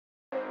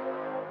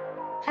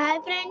Hi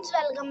friends,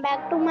 welcome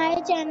back to my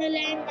channel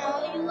and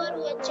now you are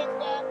watching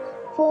a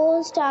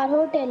 4-star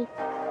hotel.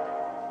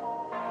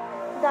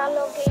 The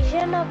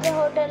location of the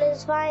hotel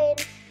is fine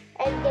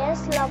and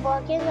guests love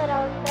walking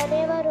around the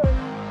neighborhood.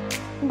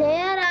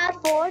 There are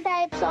 4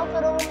 types of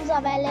rooms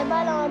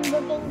available on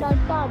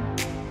booking.com.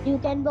 You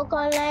can book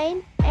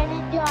online and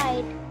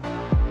enjoy it.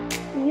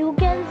 You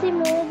can see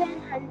more than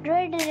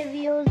 100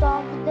 reviews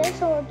of this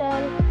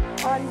hotel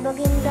on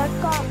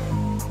booking.com.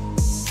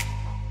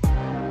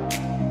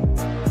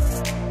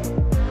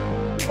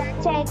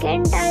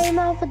 Check-in time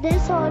of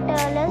this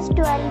hotel is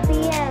 12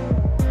 p.m.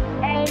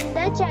 and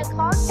the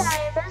check-out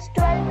time is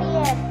 12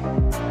 p.m.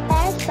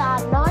 Pets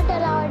are not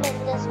allowed in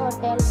this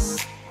hotel.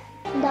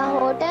 The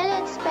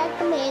hotel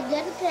expects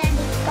major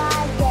credit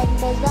cards and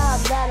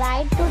reserves the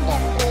right to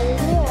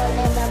temporarily hold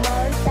an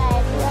amount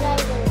prior to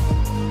arrival.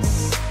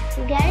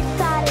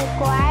 Guests are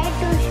required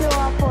to show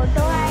a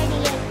photo ID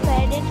and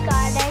credit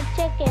card at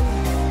check-in.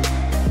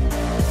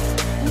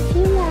 If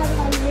you have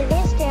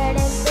already stayed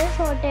in this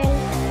hotel,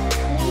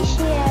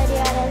 share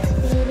your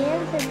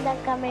experience in the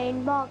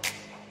comment box.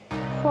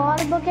 For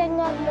booking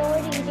or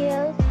more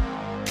details,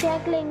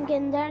 check link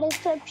in the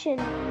description.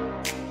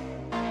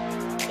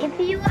 If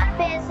you are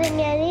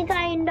facing any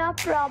kind of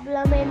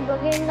problem in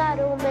booking a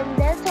room in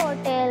this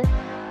hotel,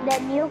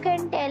 then you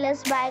can tell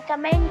us by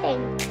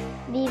commenting.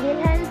 We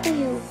will help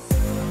you.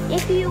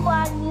 If you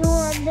are new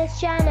on this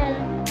channel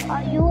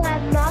or you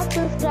have not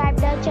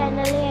subscribed our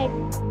channel yet,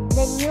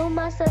 then you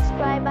must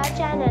subscribe our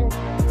channel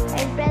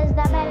and press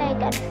the bell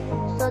icon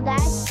so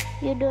that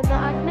you do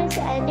not miss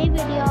any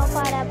video of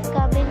our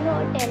upcoming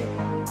hotel.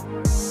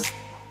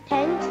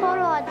 Thanks for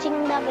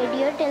watching the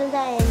video till the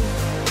end.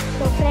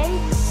 So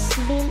friends,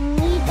 we'll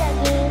meet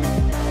again